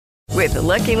With the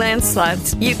Lucky Land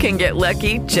Slots, you can get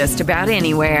lucky just about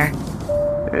anywhere.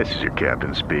 This is your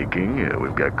captain speaking.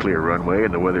 We've got clear runway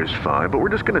and the weather's fine, but we're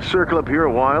just going to circle up here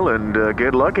a while and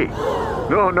get lucky.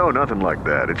 No, nothing like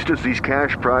that. It's just these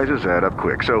cash prizes add up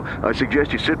quick. So I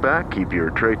suggest you sit back, keep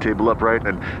your tray table upright,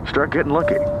 and start getting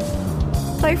lucky.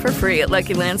 Play for free at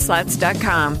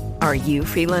LuckyLandSlots.com. Are you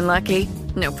feeling lucky?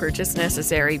 No purchase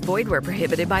necessary. Void where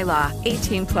prohibited by law.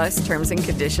 18 plus terms and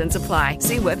conditions apply.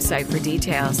 See website for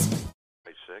details.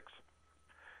 6.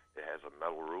 It has a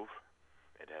metal roof.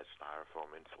 It has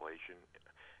styrofoam insulation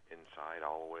inside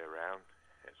all the way around.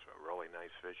 It's a really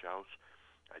nice fish house.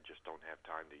 I just don't have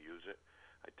time to use it.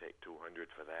 I take $200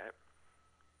 for that.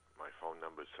 My phone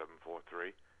number is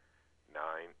 743-9889.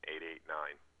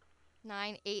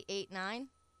 9889.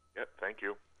 Yep, thank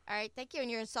you. All right, thank you.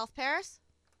 And you're in South Paris?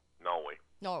 Norway.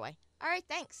 Norway. All right,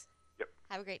 thanks. Yep.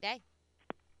 Have a great day.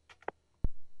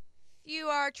 If you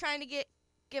are trying to give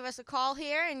us a call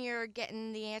here and you're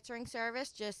getting the answering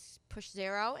service, just push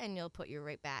 0 and you'll put you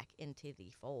right back into the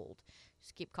fold.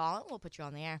 Just keep calling. We'll put you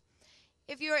on the air.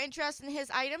 If you are interested in his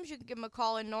items, you can give him a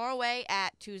call in Norway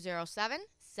at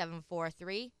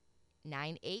 207-743-9889.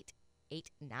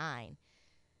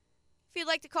 If you'd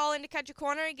like to call in to Cut Your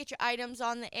Corner and get your items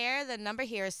on the air, the number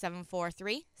here is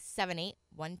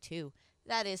 743-7812.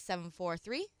 That is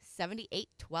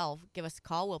 743-7812. Give us a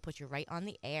call. We'll put you right on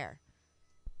the air.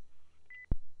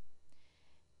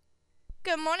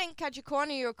 Good morning, Cut Your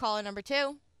Corner. You're caller number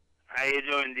 2. How you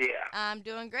doing, dear? I'm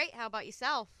doing great. How about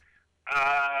yourself? Think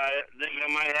I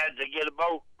might have to get a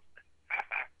boat.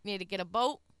 Need to get a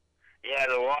boat? Yeah,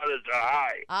 the waters are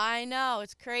high. I know.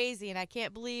 It's crazy, and I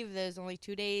can't believe there's only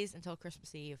 2 days until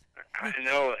Christmas Eve. I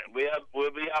know it. We'll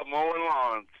be out mowing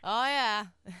lawns. Oh, yeah.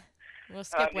 We'll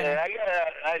skip winter.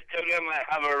 I still got my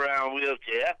hover around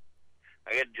wheelchair.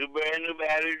 I got 2 brand new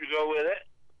batteries to go with it.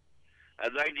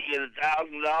 I'd like to get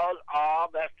 $1,000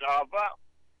 off. Best offer.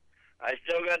 I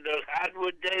still got those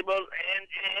hardwood tables and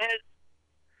chairs.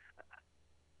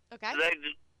 Okay. I'd like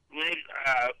to make,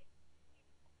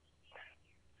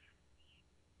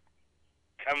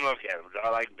 come look at them, that's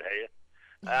all I can tell you.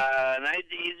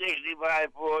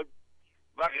 1965 Ford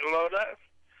bucket loader,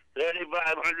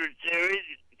 3500 series.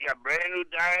 You got brand new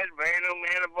tires, brand new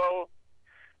manifold.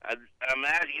 I'm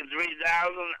asking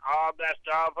 $3,000, all best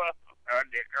offer on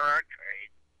the current trade.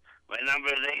 My number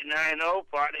is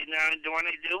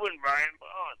 890-4922 in Bryant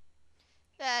Pond.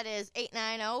 That is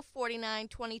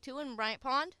 890-4922 in Bryant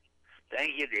Pond.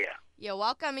 Thank you, dear. You're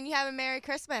welcome, and you have a Merry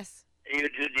Christmas. You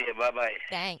too, dear. Bye-bye.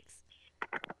 Thanks.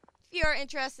 If you're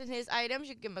interested in his items,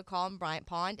 you can give him a call in Bryant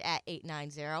Pond at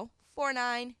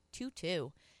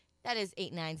 890-4922. That is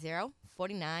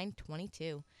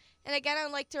 890-4922. And again,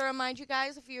 I'd like to remind you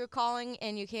guys, if you're calling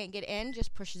and you can't get in,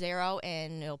 just push 0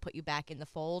 and it'll put you back in the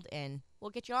fold and we'll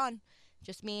get you on.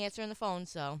 Just me answering the phone,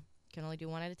 so can only do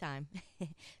one at a time.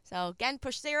 So again,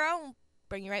 push 0 and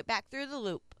bring you right back through the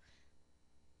loop.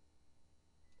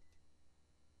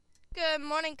 Good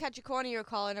morning, Cut Your Corner. You're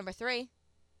caller number 3.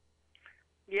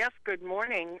 Yes, good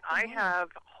morning. I have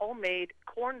homemade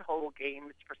cornhole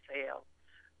games for sale.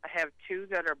 I have 2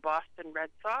 that are Boston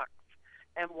Red Sox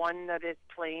and 1 that is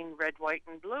plain red, white,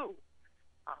 and blue.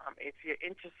 If you're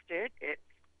interested, it's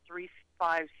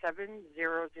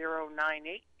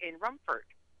 357-0098 in Rumford.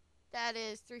 That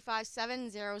is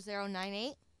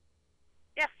 357-0098.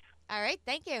 Yes. All right,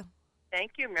 thank you.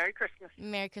 Thank you. Merry Christmas.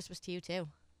 Merry Christmas to you, too.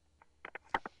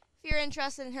 If you're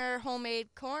interested in her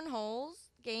homemade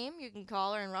cornholes game, you can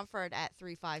call her in Rumford at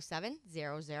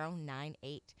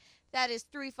 357-0098. That is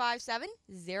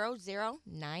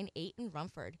 357-0098 in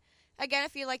Rumford. Again,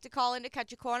 if you'd like to call in to Cut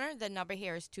Your Corner, the number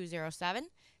here is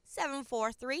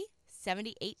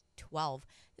 207-743-7812.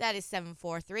 That is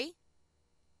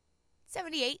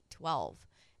 743-7812.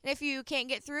 And if you can't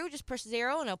get through, just push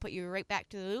 0 and it'll put you right back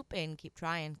to the loop and keep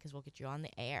trying because we'll get you on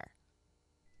the air.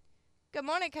 Good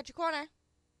morning, Cut Your Corner.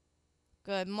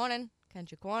 Good morning,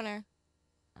 Cut Your Corner.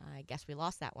 I guess we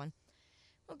lost that one.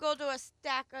 We'll go to a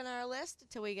stack on our list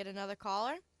until we get another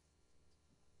caller.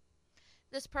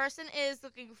 This person is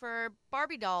looking for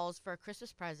Barbie dolls for a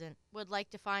Christmas present. Would like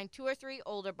to find 2 or 3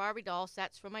 older Barbie doll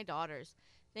sets for my daughters.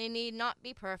 They need not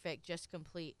be perfect, just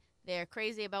complete. They're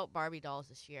crazy about Barbie dolls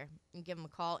this year. And give them a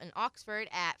call in Oxford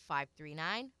at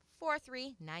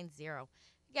 539-4390.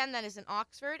 Again, that is in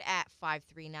Oxford at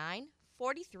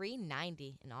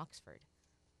 539-4390 in Oxford.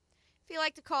 If you'd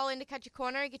like to call in to Cut Your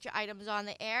Corner and get your items on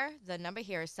the air, the number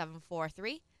here is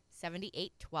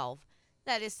 743-7812.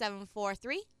 That is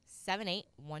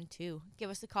 743-7812.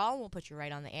 Give us a call and we'll put you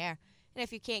right on the air. And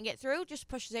if you can't get through, just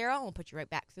push 0 and we'll put you right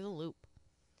back through the loop.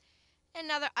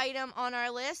 Another item on our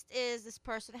list is this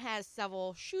person has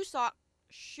several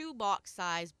shoebox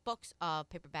size books of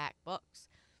paperback books.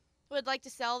 Would like to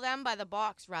sell them by the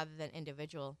box rather than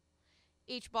individual.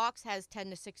 Each box has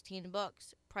 10 to 16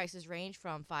 books. Prices range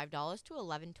from $5 to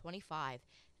 $11.25.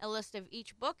 A list of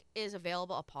each book is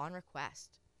available upon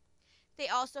request. They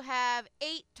also have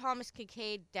 8 Thomas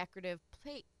Kincaid decorative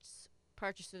plates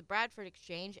purchased at the Bradford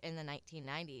Exchange in the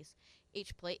 1990s.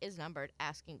 Each plate is numbered,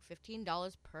 asking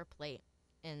 $15 per plate,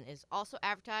 and is also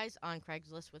advertised on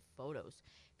Craigslist with photos.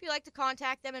 If you'd like to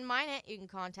contact them and mine it, you can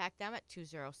contact them at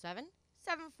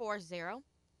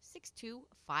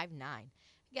 207-740-6259.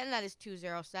 Again, that is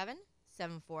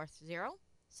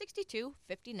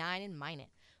 207-740-6259 and mine it.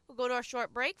 We'll go to our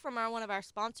short break from one of our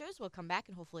sponsors. We'll come back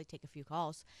and hopefully take a few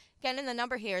calls. Again, and the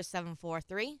number here is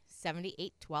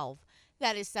 743-7812.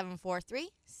 That is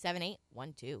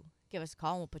 743-7812. Give us a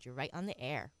call and we'll put you right on the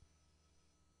air.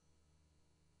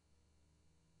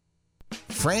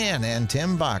 Fran and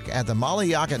Tim Buck at the Molly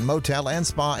Yockett Motel and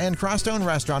Spa and Crosstone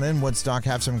Restaurant in Woodstock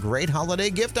have some great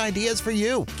holiday gift ideas for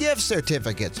you. Gift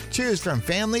certificates. Choose from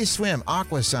family swim,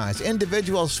 aqua size,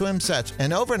 individual swim sets,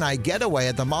 an overnight getaway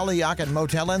at the Molly Yockett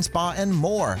Motel and Spa, and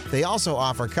more. They also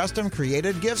offer custom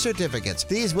created gift certificates.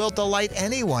 These will delight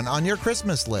anyone on your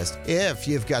Christmas list. If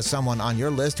you've got someone on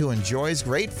your list who enjoys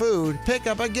great food, pick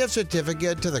up a gift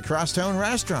certificate to the Crosstone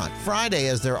Restaurant. Friday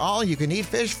is their all-you-can-eat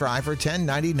fish fry for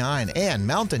 $10.99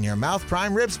 and Melt in Your Mouth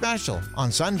Prime Rib Special.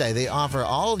 On Sunday, they offer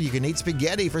all-you-can-eat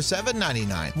spaghetti for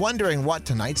 $7.99. Wondering what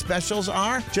tonight's specials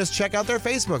are? Just check out their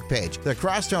Facebook page. The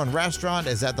Crosstone Restaurant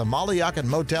is at the Molly Yockett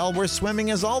Motel, where swimming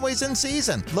is always in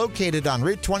season. Located on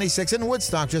Route 26 in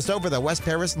Woodstock, just over the West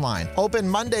Paris line. Open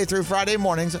Monday through Friday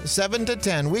mornings, 7 to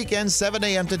 10, weekends 7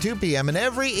 a.m. to 2 p.m., and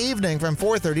every evening from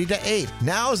 4:30 to 8.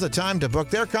 Now's the time to book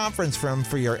their conference room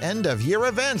for your end-of-year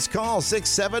events. Call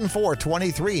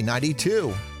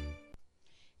 674-2392.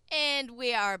 And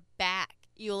we are back.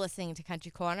 You're listening to Country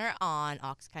Corner on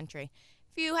Ox Country.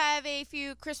 If you have a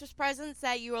few Christmas presents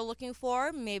that you are looking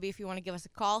for, maybe if you want to give us a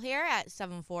call here at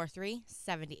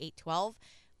 743-7812,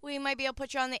 we might be able to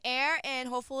put you on the air and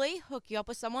hopefully hook you up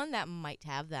with someone that might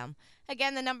have them.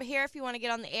 Again, the number here if you want to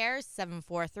get on the air is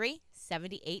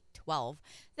 743-7812.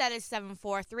 That is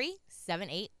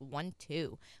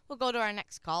 743-7812. We'll go to our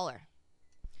next caller.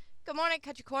 Good morning,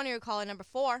 Country Corner. You're caller number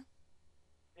 4.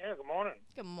 Yeah, good morning.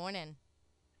 Good morning.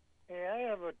 Hey, I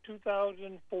have a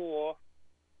 2004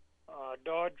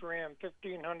 Dodge Ram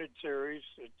 1500 series.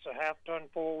 It's a half-ton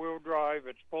four-wheel drive.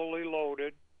 It's fully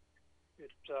loaded.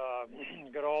 It's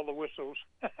got all the whistles.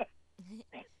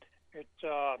 It's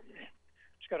got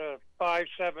a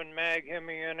 5.7 mag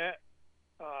Hemi in it.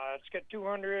 It's got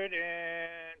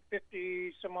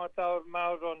 250 some odd thousand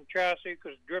miles on the chassis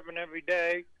because it's driven every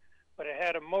day. But it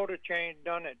had a motor change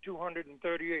done at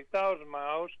 238,000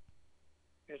 miles.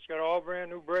 It's got all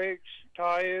brand new brakes,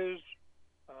 tires,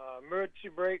 emergency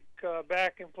brake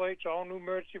backing plates, all new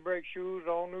emergency brake shoes,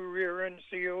 all new rear end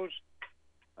seals.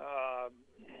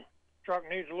 Truck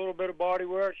needs a little bit of body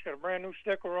work. It's got a brand new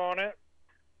sticker on it.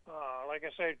 Like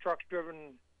I say, truck's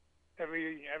driven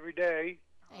every day.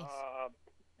 Nice.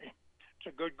 It's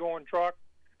a good going truck.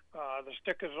 The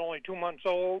sticker's only 2 months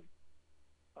old.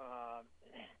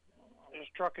 This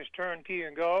truck is turnkey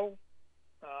and go.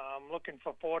 I'm looking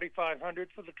for $4,500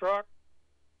 for the truck.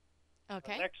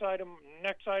 Okay. Next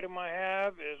item I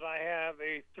have is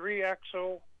a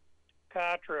 3-axle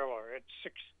car trailer. It's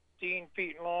 16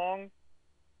 feet long.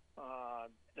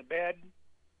 The bed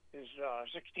is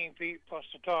 16 feet plus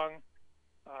the tongue.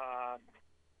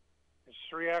 It's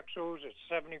 3 axles. It's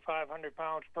 7,500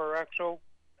 pounds per axle.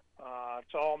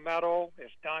 It's all metal.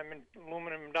 It's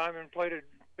aluminum diamond plated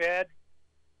bed.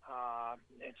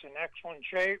 It's in excellent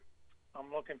shape. I'm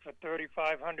looking for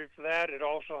 $3,500 for that. It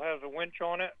also has a winch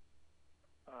on it.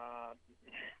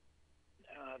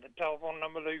 The telephone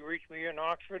number that you reach me in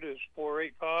Oxford is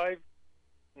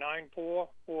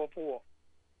 485-9444.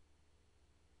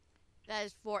 That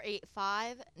is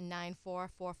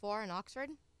 485-9444 in Oxford?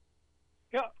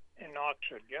 Yeah, in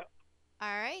Oxford, yeah.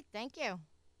 All right, thank you.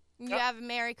 You Yep. have a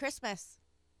Merry Christmas.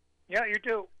 Yeah, you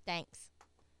too. Thanks.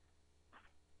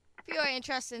 If you are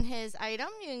interested in his item,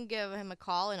 you can give him a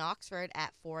call in Oxford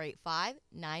at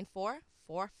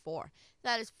 485-9444.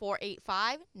 That is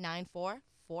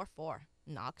 485-9444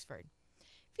 in Oxford.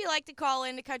 If you'd like to call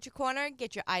in to Country Corner,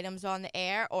 get your items on the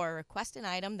air, or request an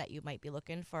item that you might be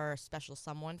looking for a special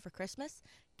someone for Christmas,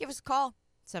 give us a call,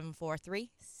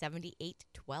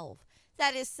 743-7812.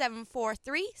 That is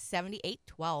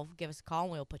 743-7812. Give us a call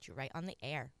and we'll put you right on the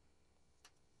air.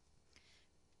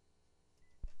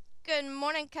 Good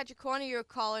morning, Country Corner. You're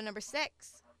caller number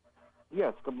 6.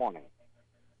 Yes, good morning.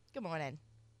 Good morning.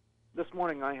 This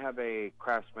morning I have a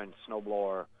Craftsman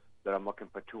snowblower that I'm looking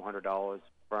for $200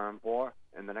 firm for.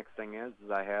 And the next thing is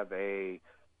I have a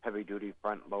heavy-duty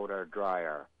front-loader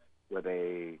dryer with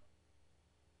a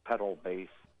pedal base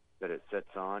that it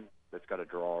sits on that's got a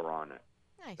drawer on it.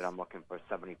 Nice. That I'm looking for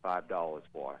 $75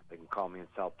 for. They can call me in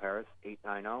South Paris,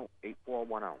 890-8410.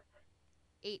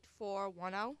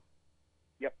 8410?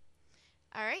 Yep.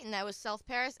 All right, and that was South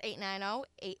Paris,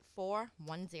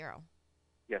 890-8410.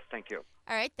 Yes, thank you.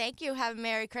 All right, thank you. Have a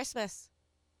Merry Christmas.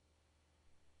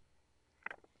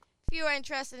 If you are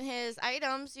interested in his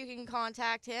items, you can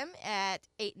contact him at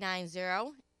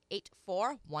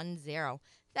 890-8410.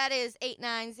 That is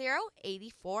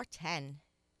 890-8410.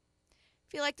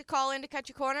 If you'd like to call in to cut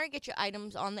your corner and get your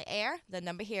items on the air, the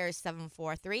number here is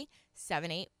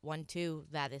 743-7812.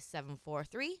 That is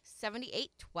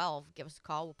 743-7812. Give us a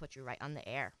call. We'll put you right on the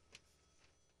air.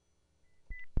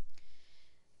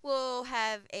 We'll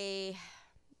have the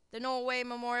Norway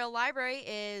Memorial Library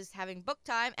is having book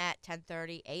time at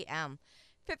 10:30 a.m.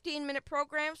 15-minute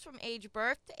programs from age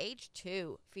birth to age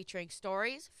 2, featuring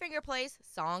stories, finger plays,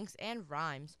 songs, and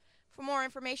rhymes. For more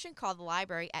information, call the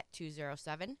library at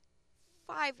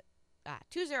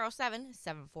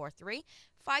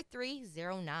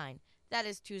 207-743-5309. That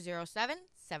is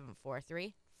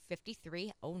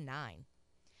 207-743-5309.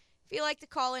 If you'd like to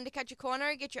call in to cut your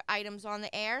corner and get your items on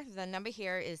the air, the number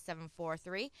here is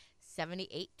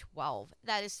 743-7812.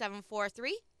 That is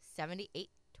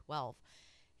 743-7812.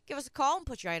 Give us a call and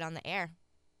put you right on the air.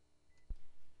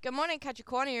 Good morning, Cut Your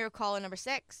Corner. You're caller number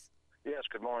 6. Yes,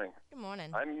 good morning. Good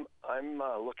morning. I'm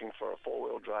looking for a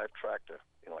 4-wheel drive tractor,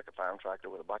 like a farm tractor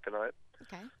with a bucket on it.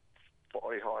 Okay.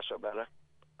 40 horse or better.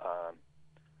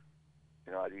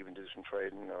 I'd even do some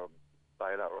trading or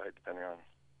buy it outright, depending on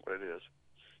what it is.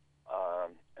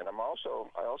 And I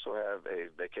also have a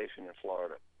vacation in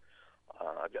Florida.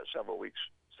 I've got several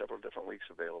different weeks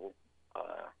available.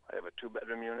 I have a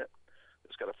 2-bedroom unit.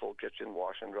 It's got a full kitchen,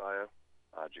 wash and dryer,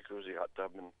 jacuzzi, hot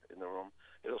tub in the room.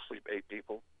 It'll sleep 8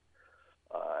 people.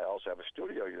 I also have a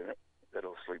studio unit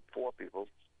that'll sleep 4 people.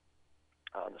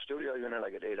 On the studio unit, I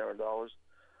get $800.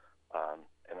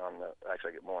 And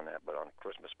actually I get more than that, but on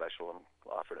Christmas special, I'm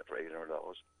offering it for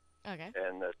 $800. Okay.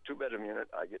 And the 2-bedroom unit,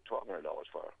 I get $1,200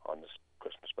 for on this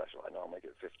Christmas special. I know I'll make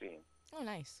it $1,500. Oh,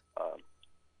 nice.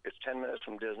 It's 10 minutes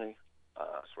from Disney.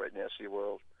 It's right near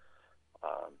SeaWorld.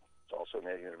 It's also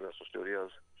near Universal Studios.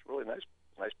 It's a really nice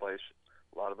place.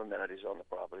 A lot of amenities on the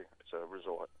property. It's a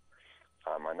resort.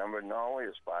 My number in Norway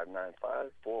is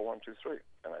 595-4123,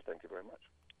 and I thank you very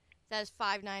much. That is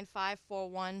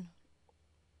 595-4123.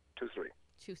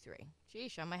 23.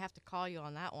 Geesh, I might have to call you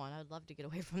on that one. I'd love to get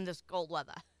away from this cold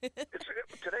weather.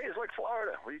 Today is like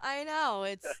Florida. I know.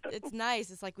 It's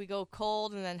nice. It's like we go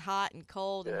cold and then hot and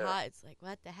cold and hot. It's like,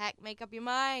 what the heck? Make up your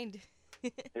mind. Yeah.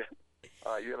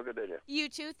 You have a good day, dear. You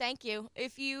too. Thank you.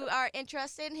 If you are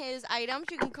interested in his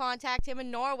items, you can contact him in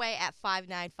Norway at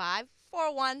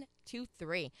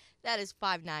 595-4123. That is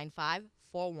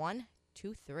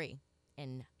 595-4123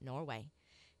 in Norway.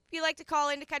 If you'd like to call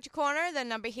in to cut your corner, the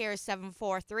number here is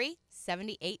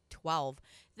 743-7812.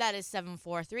 That is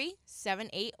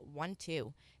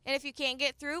 743-7812. And if you can't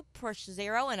get through, push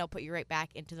 0 and I'll put you right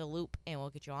back into the loop and we'll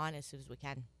get you on as soon as we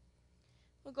can.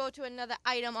 We'll go to another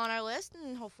item on our list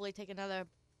and hopefully take another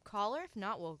caller. If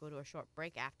not, we'll go to a short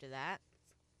break after that.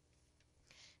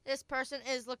 This person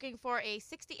is looking for a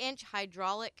 60-inch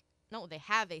hydraulic. No, they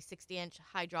have a 60-inch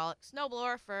hydraulic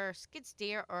snowblower for skid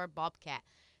steer or bobcat.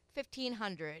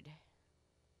 $1,500.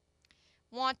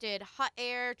 Wanted hot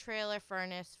air trailer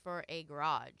furnace for a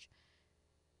garage.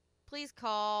 Please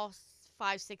call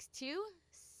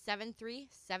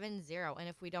 562-7370. And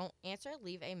if we don't answer,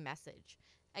 leave a message.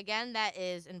 Again, that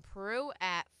is in Peru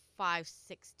at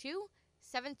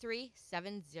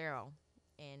 562-7370.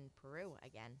 In Peru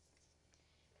again.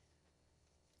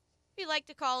 If you'd like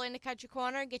to call in to cut your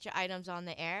corner, get your items on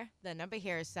the air, the number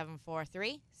here is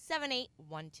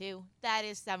 743-7812. That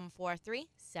is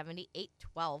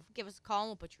 743-7812. Give us a call and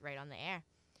we'll put you right on the air.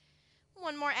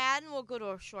 One more ad and we'll go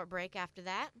to a short break after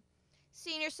that.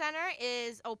 Senior Center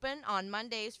is open on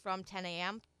Mondays from 10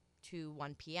 a.m. to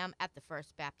 1 p.m. at the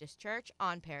First Baptist Church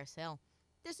on Paris Hill.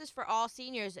 This is for all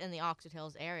seniors in the Oxford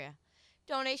Hills area.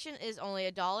 Donation is only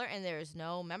 $1 and there is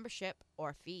no membership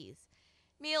or fees.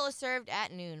 Meal is served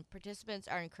at noon. Participants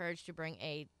are encouraged to bring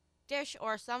a dish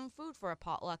or some food for a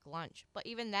potluck lunch, but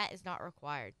even that is not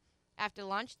required. After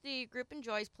lunch, the group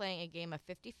enjoys playing a game of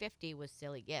 50-50 with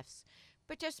silly gifts.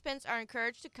 Participants are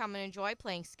encouraged to come and enjoy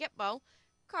playing skip-bo,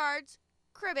 cards,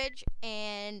 cribbage,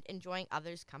 and enjoying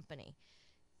others' company.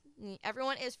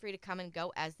 Everyone is free to come and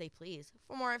go as they please.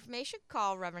 For more information,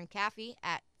 call Reverend Caffey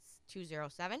at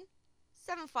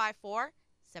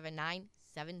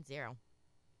 207-754-7970.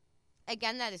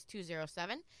 Again, that is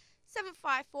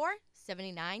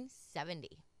 207-754-7970.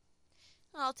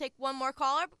 I'll take one more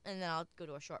caller, and then I'll go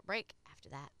to a short break after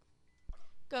that.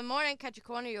 Good morning. Country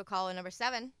Corner, you're caller number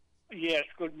 7. Yes,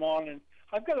 good morning.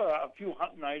 I've got a few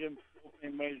hunting items if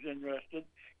anybody's interested.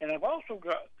 And I've also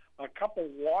got a couple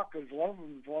walkers. One of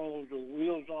them is one of those with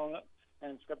wheels on it,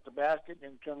 and it's got the basket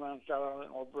and turn around and start on it,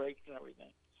 and all brakes and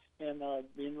everything. And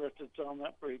I'd be interested in selling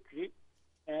that pretty cheap.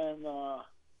 And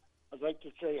I'd like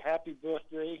to say happy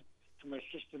birthday to my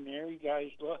sister Mary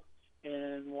Geisler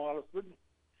in Waterford.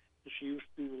 She used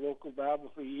to be the local barber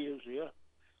for years here.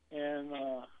 And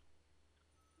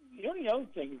the only other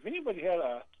thing, if anybody had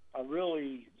a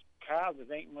really car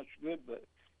that ain't much good, but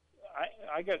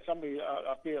I got somebody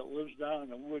up here that lives down in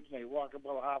the woods, and they walk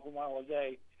about a half a mile a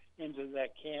day into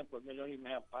that camper, and they don't even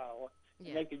have power. Yeah.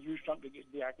 And they could use something to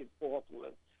get back and forth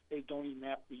with. They don't even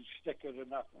have to be stickered or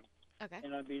nothing. Okay.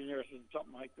 And I'd be interested in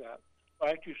something like that.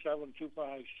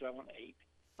 527-2578.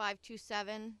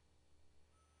 527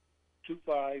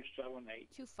 2578.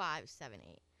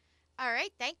 2578. All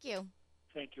right, thank you.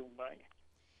 Thank you. Bye.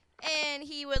 And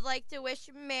he would like to wish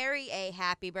Mary a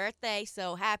happy birthday.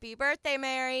 So happy birthday,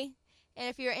 Mary. And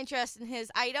if you're interested in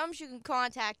his items, you can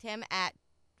contact him at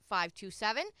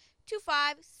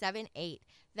 527-2578.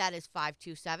 That is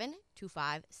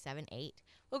 527-2578.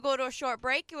 We'll go to a short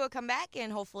break, and we'll come back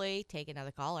and hopefully take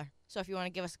another caller. So if you want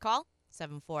to give us a call,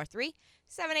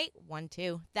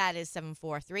 743-7812. That is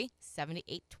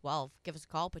 743-7812. Give us a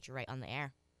call, put you right on the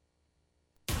air.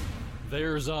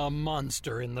 There's a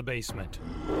monster in the basement.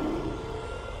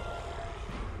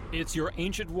 It's your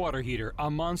ancient water heater,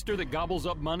 a monster that gobbles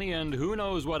up money and who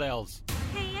knows what else.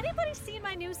 Hey, anybody seen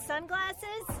my new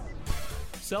sunglasses?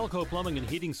 Selco Plumbing and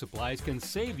Heating Supplies can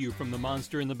save you from the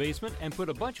monster in the basement and put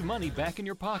a bunch of money back in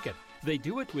your pocket. They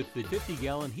do it with the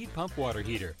 50-gallon heat pump water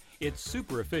heater. It's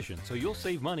super efficient, so you'll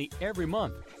save money every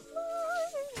month.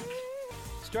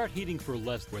 Start heating for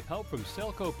less with help from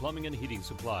Selco Plumbing and Heating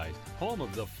Supplies, home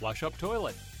of the flush-up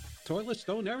toilet. Toilets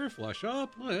don't ever flush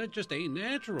up. Well, it just ain't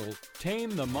natural.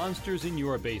 Tame the monsters in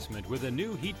your basement with a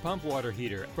new heat pump water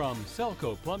heater from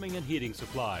Selco Plumbing and Heating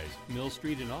Supplies, Mill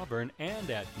Street in Auburn, and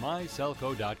at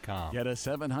myselco.com. Get a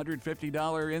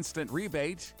 $750 instant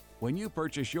rebate when you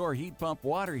purchase your heat pump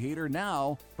water heater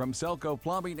now from Selco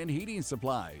Plumbing and Heating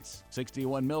Supplies,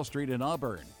 61 Mill Street in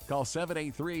Auburn. Call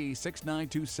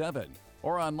 783-6927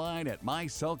 or online at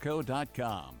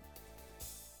myselco.com.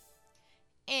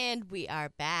 And we are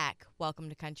back. Welcome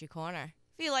to Country Corner.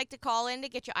 If you'd like to call in to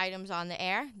get your items on the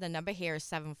air, the number here is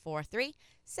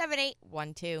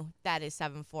 743-7812. That is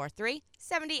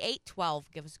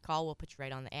 743-7812. Give us a call. We'll put you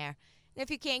right on the air. And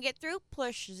if you can't get through,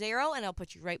 push 0, and I'll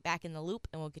put you right back in the loop,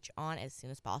 and we'll get you on as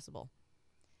soon as possible.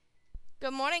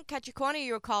 Good morning, Country Corner.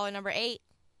 You were caller number 8.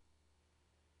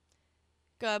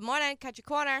 Good morning, Country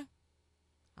Corner.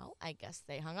 Oh, I guess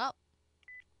they hung up.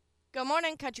 Good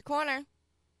morning, Country Corner.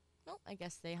 Oh, I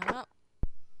guess they hung up.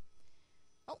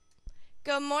 Oh,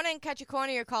 good morning, Country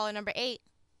Corner. You're caller number 8.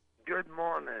 Good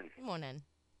morning. Good morning.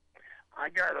 I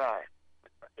got a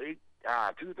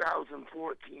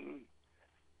 2014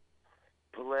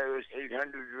 Polaris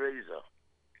 800 Razor.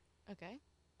 Okay.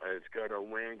 It's got a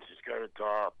winch, it's got a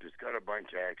top, it's got a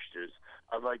bunch of extras.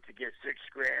 I'd like to get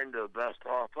 $6,000 the best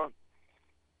offer.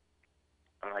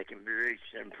 And I can be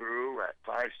reached in Peru at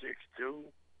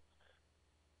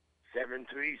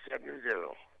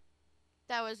 562-7370.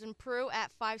 That was in Peru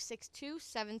at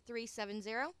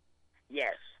 562-7370?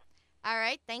 Yes. All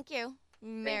right, thank you.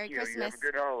 Merry Christmas. You have a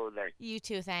good holiday. You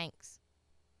too, thanks.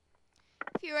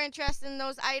 If you're interested in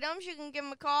those items, you can give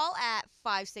them a call at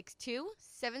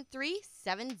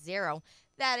 562-7370.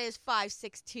 That is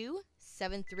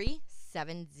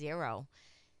 562-7370.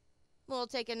 We'll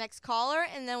take a next caller,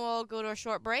 and then we'll go to a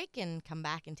short break and come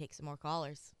back and take some more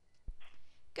callers.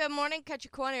 Good morning, Country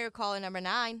Corner. You're caller number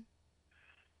 9.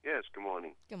 Yes, good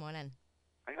morning. Good morning.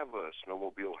 I have a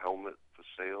snowmobile helmet for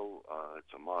sale.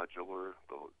 It's a modular.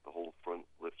 The whole front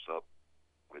lifts up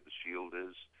where the shield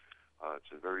is.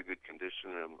 It's in very good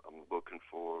condition. I'm looking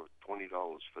for $20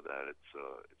 for that.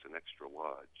 It's an extra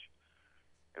large.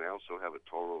 And I also have a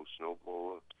Toro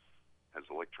snowblower. Has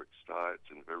electric start.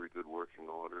 It's in very good working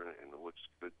order, and it looks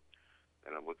good.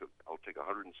 And I'll take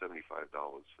 $175 for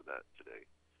that today.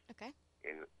 Okay.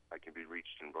 And I can be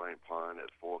reached in Bryant Pond at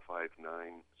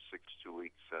 459-6287.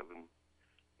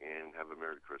 And have a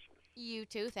Merry Christmas. You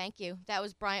too, thank you. That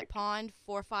was Bryant Pond,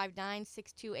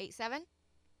 459-6287?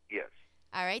 Yes.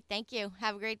 All right, thank you.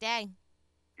 Have a great day.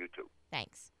 You too.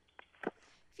 Thanks.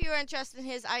 If you're interested in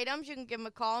his items, you can give him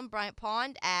a call in Bryant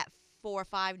Pond at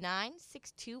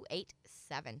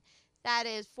 459-6287. That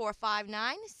is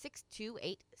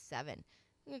 459-6287.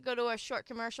 We're going to go to a short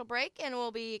commercial break, and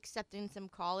we'll be accepting some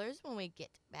callers when we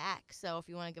get back. So if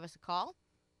you want to give us a call,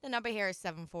 the number here is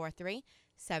 743-7812.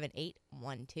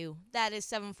 That is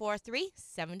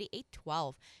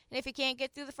 743-7812. And if you can't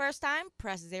get through the first time,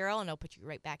 press 0, and it'll put you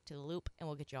right back to the loop, and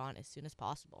we'll get you on as soon as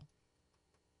possible.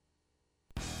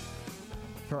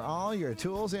 For all your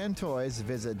tools and toys,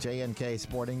 visit J&K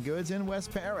Sporting Goods in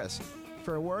West Paris.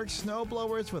 For work, snow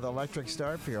blowers with electric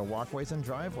start for your walkways and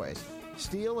driveways.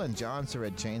 Steel and John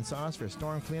Surratt chainsaws for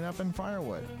storm cleanup and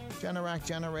firewood. Generac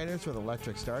generators with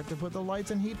electric start to put the lights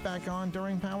and heat back on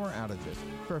during power outages.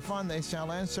 For fun, they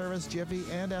sell and service Jiffy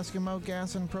and Eskimo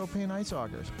gas and propane ice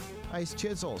augers. Ice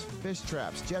chisels, fish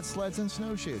traps, jet sleds, and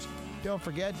snowshoes. Don't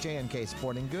forget, J&K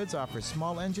Sporting Goods offers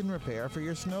small engine repair for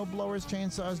your snow blowers,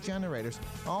 chainsaws, generators,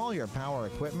 all your power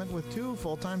equipment with 2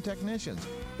 full-time technicians.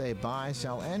 They buy,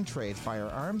 sell, and trade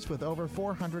firearms with over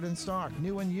 400 in stock,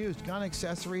 new and used gun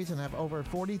accessories, and have over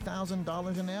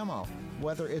 $40,000 in ammo.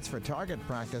 Whether it's for target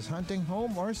practice, hunting,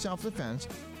 home, or self-defense,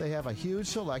 they have a huge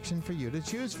selection for you to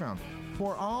choose from.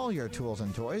 For all your tools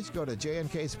and toys, go to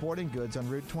J&K Sporting Goods on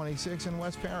Route 26 in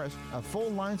West Paris, a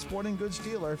full-line sporting goods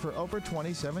dealer for over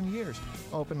 27 years.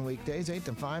 Open weekdays 8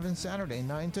 to 5 and Saturday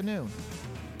 9 to noon.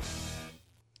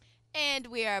 And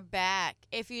we are back.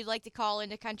 If you'd like to call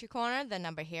into Country Corner, the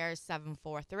number here is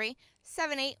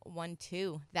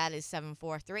 743-7812. That is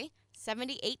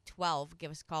 743-7812. Give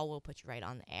us a call. We'll put you right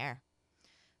on the air.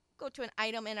 Go to an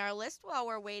item in our list while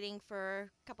we're waiting for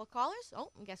a couple callers.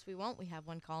 Oh, I guess we won't. We have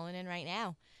one calling in right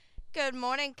now. Good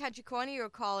morning, Country Corner. You're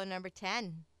calling number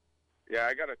 10. Yeah,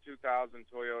 I got a 2000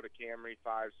 Toyota Camry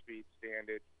 5-speed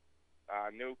standard.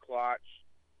 New clutch,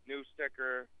 new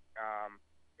sticker.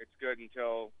 It's good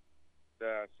until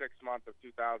the 6th month of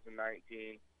 2019.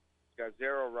 It's got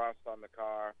 0 rust on the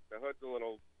car. The hood's a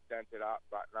little dented up,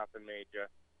 but nothing major.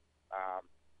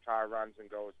 Car runs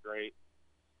and goes great.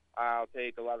 I'll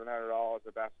take $1,100,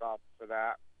 the best offer for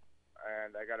that.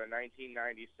 And I got a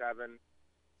 1997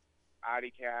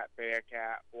 Audi Cat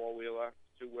Bearcat 4-wheeler,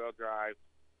 2-wheel drive.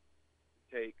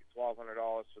 Take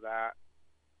 $1,200 for that.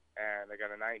 And I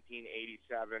got a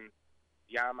 1987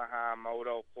 Yamaha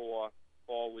Moto 4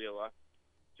 4-wheeler,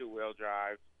 2-wheel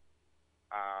drive.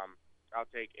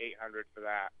 I'll take $800 for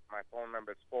that. My phone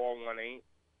number is 418-4913.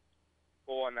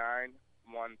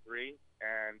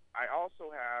 And I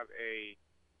also have a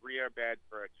rear bed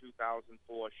for a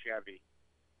 2004 Chevy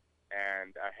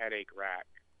and a headache rack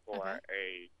for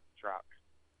a truck.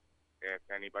 If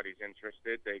anybody's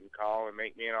interested, they can call and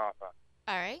make me an offer.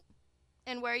 All right.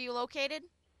 And where are you located?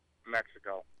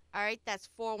 Mexico. All right. That's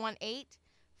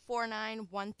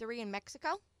 418-4913 in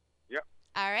Mexico? Yep.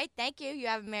 All right. Thank you. You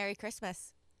have a Merry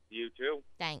Christmas. You too.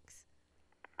 Thanks.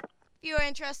 If you are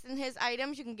interested in his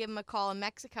items, you can give him a call in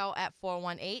Mexico at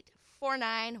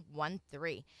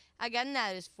 418-4913. Again,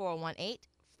 that is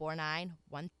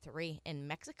 418-4913 in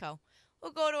Mexico.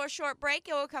 We'll go to a short break,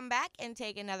 and we'll come back and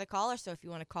take another caller. So if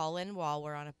you want to call in while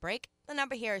we're on a break, the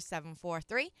number here is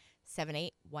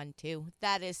 743-7812.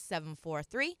 That is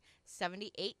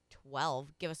 743-7812.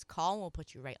 Give us a call, and we'll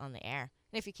put you right on the air.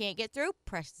 And if you can't get through,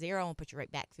 press 0, and we'll put you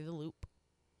right back through the loop.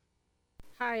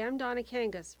 Hi, I'm Donna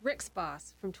Kangas, Rick's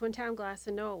boss from Twin Town Glass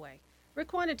in Norway.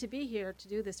 Rick wanted to be here to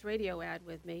do this radio ad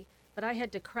with me, but I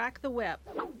had to crack the whip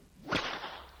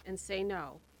and say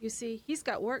no. You see, he's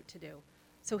got work to do,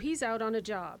 so he's out on a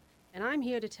job, and I'm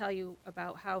here to tell you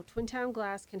about how Twin Town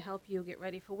Glass can help you get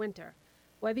ready for winter.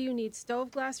 Whether you need stove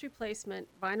glass replacement,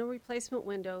 vinyl replacement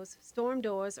windows, storm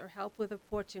doors, or help with a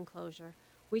porch enclosure,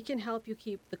 we can help you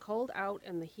keep the cold out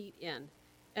and the heat in.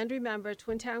 And remember,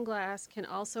 Twin Town Glass can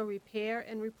also repair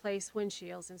and replace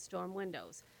windshields and storm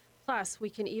windows. Plus, we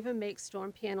can even make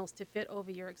storm panels to fit over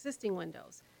your existing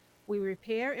windows. We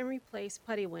repair and replace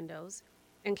putty windows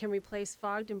and can replace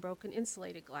fogged and broken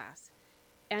insulated glass.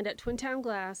 And at Twin Town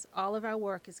Glass, all of our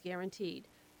work is guaranteed.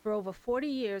 For over 40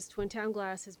 years, Twin Town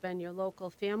Glass has been your local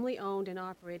family-owned and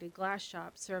operated glass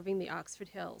shop serving the Oxford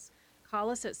Hills. Call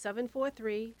us at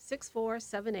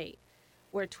 743-6478.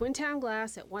 We're Twin Town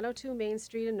Glass at 102 Main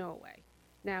Street in Norway.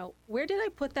 Now, where did I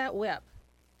put that whip?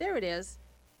 There it is.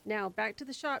 Now, back to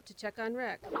the shop to check on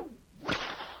Rick.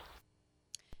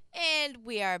 And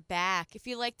we are back. If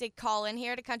you'd like to call in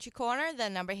here to Country Corner, the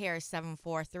number here is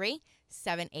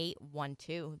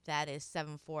 743-7812. That is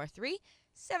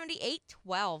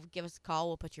 743-7812. Give us a call.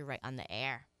 We'll put you right on the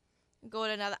air. Go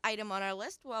to another item on our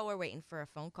list while we're waiting for a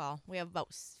phone call. We have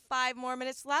about 5 more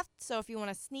minutes left, so if you want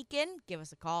to sneak in, give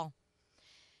us a call.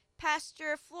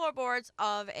 Pasture floorboards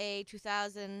of a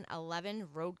 2011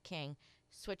 Road King.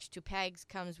 Switch to pegs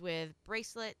comes with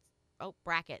bracelet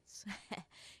brackets.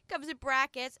 Comes in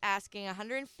brackets, asking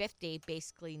 $150,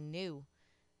 basically new.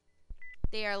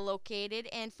 They are located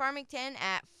in Farmington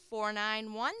at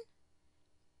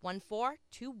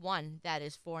 491-1421. That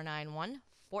is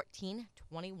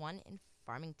 491-1421 in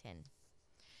Farmington.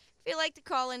 If you'd like to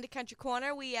call into Country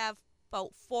Corner, we have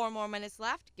about 4 more minutes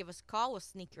left. Give us a call. We'll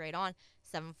sneak you right on.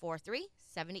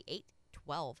 743-7812.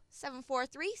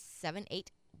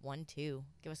 743-7812.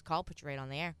 Give us a call. Put you right on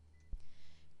the air.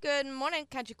 Good morning,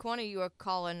 Country Corner. You are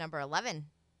caller number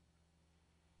 11.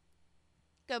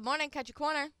 Good morning, Country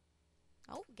Corner.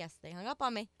 Oh, guess they hung up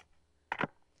on me.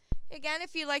 Again,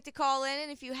 if you'd like to call in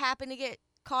and if you happen to get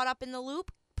caught up in the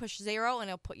loop, push 0 and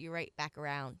it'll put you right back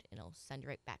around and it'll send you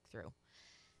right back through.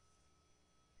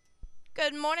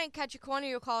 Good morning, Country Corner.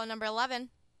 You're calling number 11.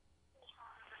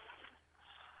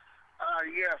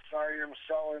 Yes, I am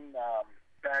selling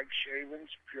bag shavings,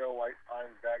 pure white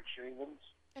pine bag shavings.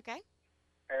 Okay.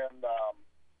 And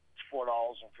it's $4.55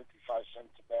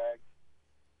 a bag.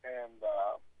 And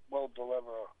we'll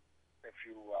deliver if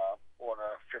you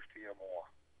order 50 or more.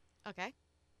 Okay.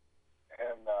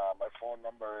 And my phone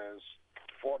number is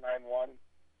 491-5511.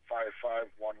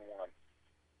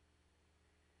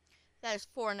 That is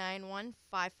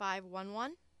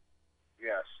 491-5511.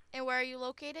 Yes. And where are you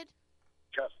located?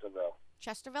 Chesterville.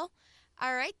 Chesterville?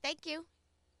 All right, thank you.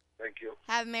 Thank you.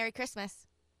 Have a Merry Christmas.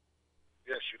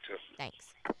 Yes, you too.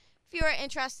 Thanks. If you are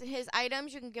interested in his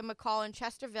items, you can give him a call in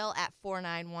Chesterville at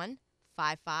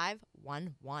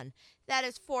 491-5511. That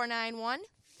is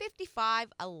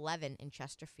 491-5511 in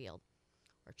Chesterfield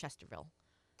or Chesterville.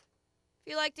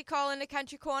 If you'd like to call into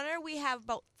Country Corner, we have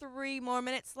about 3 more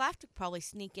minutes left. We'll probably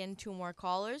sneak in 2 more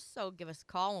callers, so give us a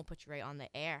call and we'll put you right on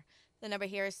the air. The number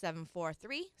here is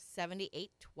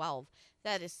 743-7812.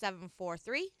 That is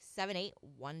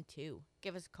 743-7812.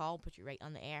 Give us a call and put you right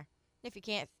on the air. If you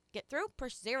can't get through,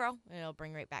 push 0 and it'll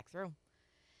bring right back through.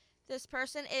 This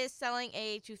person is selling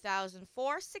a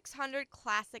 2004 600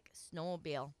 Classic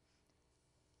snowmobile.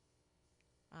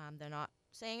 They're not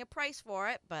saying a price for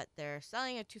it, but they're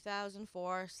selling a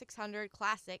 2004 600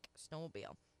 Classic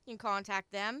snowmobile. You can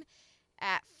contact them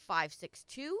at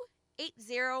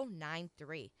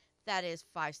 562-8093. That is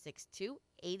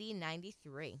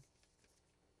 562-8093.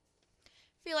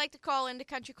 If you'd like to call into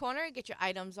Country Corner and get your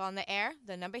items on the air,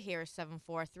 the number here is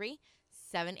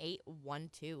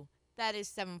 743-7812. That is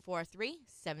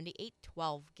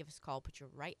 743-7812. Give us a call, put you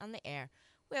right on the air.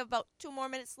 We have about 2 more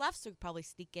minutes left, so we'll probably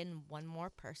sneak in 1 more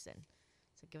person.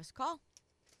 So give us a call.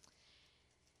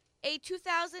 A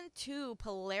 2002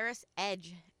 Polaris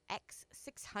Edge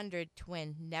X600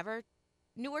 twin,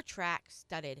 newer track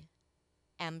studded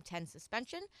M10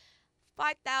 suspension,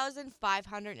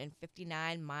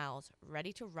 5,559 miles,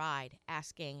 ready to ride,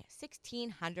 asking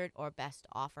 $1,600 or best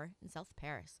offer in South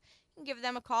Paris. You can give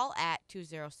them a call at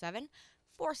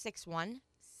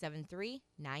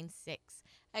 207-461-7396.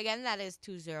 Again, that is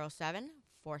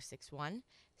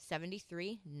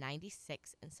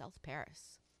 207-461-7396 in South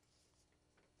Paris.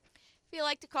 If you'd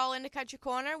like to call into Country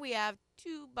Corner, we have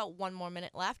about 1 more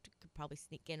minute left. Could probably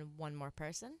sneak in 1 more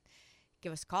person.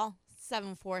 Give us a call,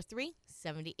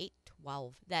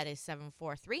 743-7812. That is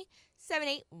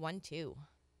 743-7812.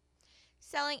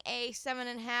 Selling a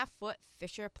 7.5-foot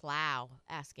Fisher plow,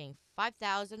 asking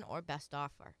 $5,000 or best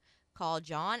offer. Call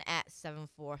John at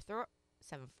 744-5174.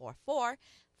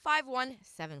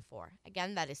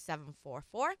 Again, that is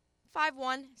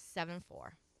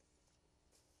 744-5174.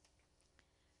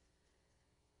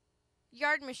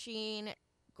 Yard Machine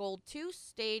Gold 2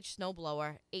 stage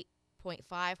snowblower,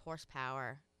 8.5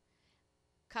 horsepower.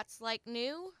 Cuts like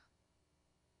new,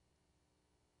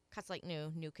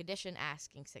 new condition,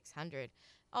 asking $600.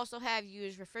 Also have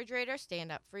used refrigerator,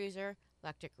 stand-up freezer,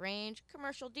 electric range,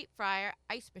 commercial deep fryer,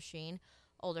 ice machine,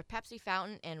 older Pepsi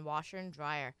fountain, and washer and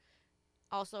dryer.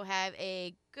 Also have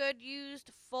a good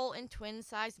used full and twin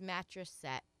size mattress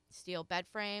set, steel bed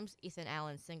frames, Ethan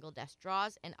Allen single desk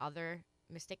drawers, and other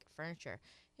Mystic furniture.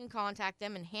 You can contact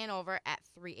them in Hanover at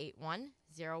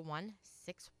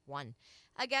 381-0161.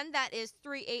 Again, that is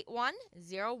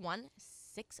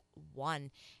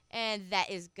 381-0161. And that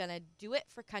is going to do it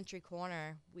for Country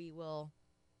Corner. We will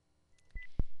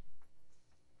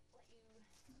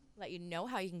let you know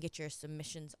how you can get your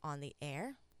submissions on the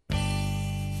air.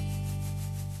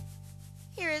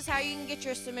 Here is how you can get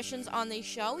your submissions on the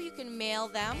show. You can mail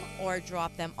them or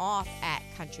drop them off at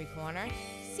Country Corner,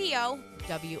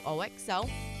 COWOXO,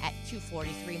 at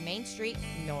 243 Main Street,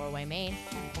 Norway, Maine,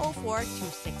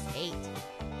 04268.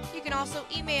 You can also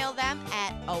email them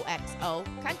at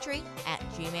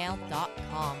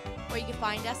oxocountry@gmail.com, or you can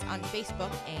find us on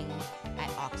Facebook and at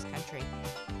Ox Country.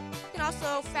 You can can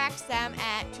also fax them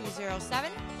at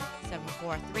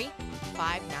 207-743-5913.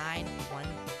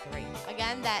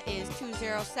 Again, that is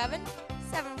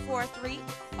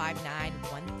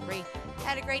 207-743-5913.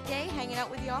 Had a great day hanging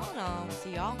out with y'all, and I'll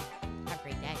see y'all. Have a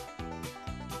great day.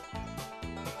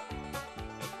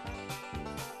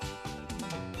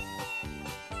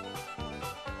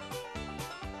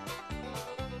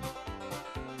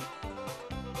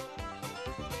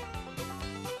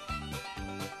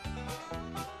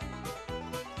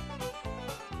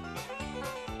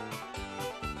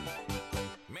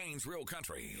 Maine's Real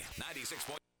Country, 96.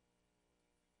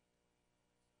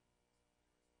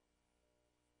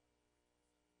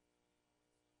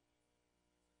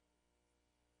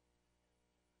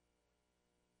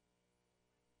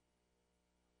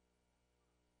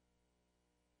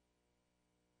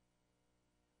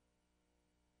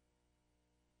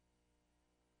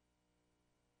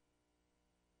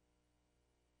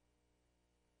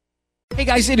 Hey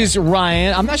guys, it is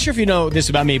Ryan. I'm not sure if you know this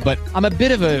about me, but I'm a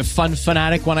bit of a fun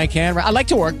fanatic when I can. I like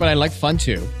to work, but I like fun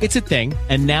too. It's a thing.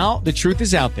 And now the truth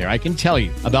is out there. I can tell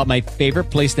you about my favorite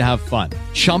place to have fun.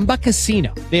 Chumba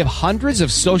Casino. They have hundreds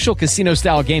of social casino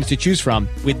style games to choose from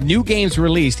with new games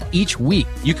released each week.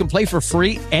 You can play for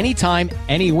free anytime,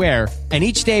 anywhere. And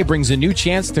each day brings a new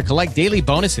chance to collect daily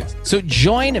bonuses. So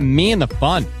join me in the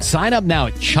fun. Sign up now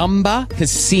at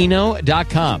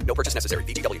ChumbaCasino.com. No purchase necessary.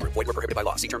 VGW Group. Void where prohibited by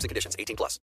law. See terms and conditions. 18+.